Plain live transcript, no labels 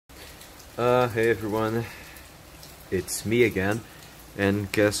Hey everyone, it's me again,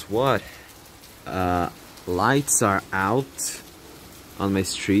 and guess what? Uh, Lights are out on my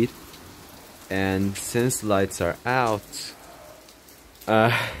street, and since lights are out,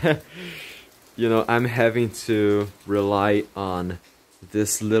 uh, I'm having to rely on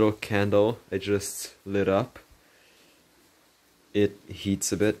this little candle I just lit up. It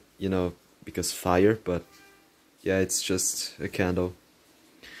heats a bit, because fire, but yeah, it's just a candle.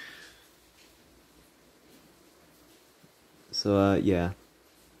 So, yeah.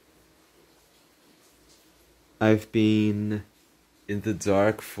 I've been in the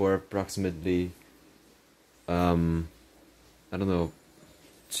dark for approximately, I don't know,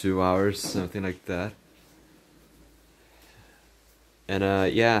 2 hours, something like that.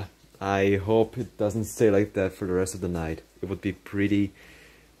 And, yeah, I hope it doesn't stay like that for the rest of the night. It would be pretty,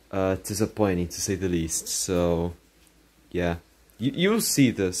 disappointing, to say the least. So, yeah. You'll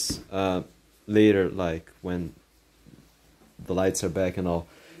see this, later, like, when the lights are back and all.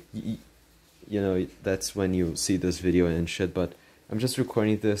 That's when you see this video and shit, but I'm just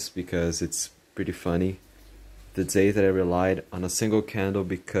recording this because it's pretty funny. The day that I relied on a single candle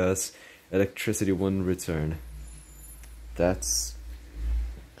because electricity wouldn't return. That's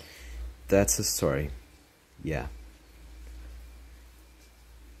a story. Yeah.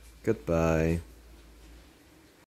 Goodbye.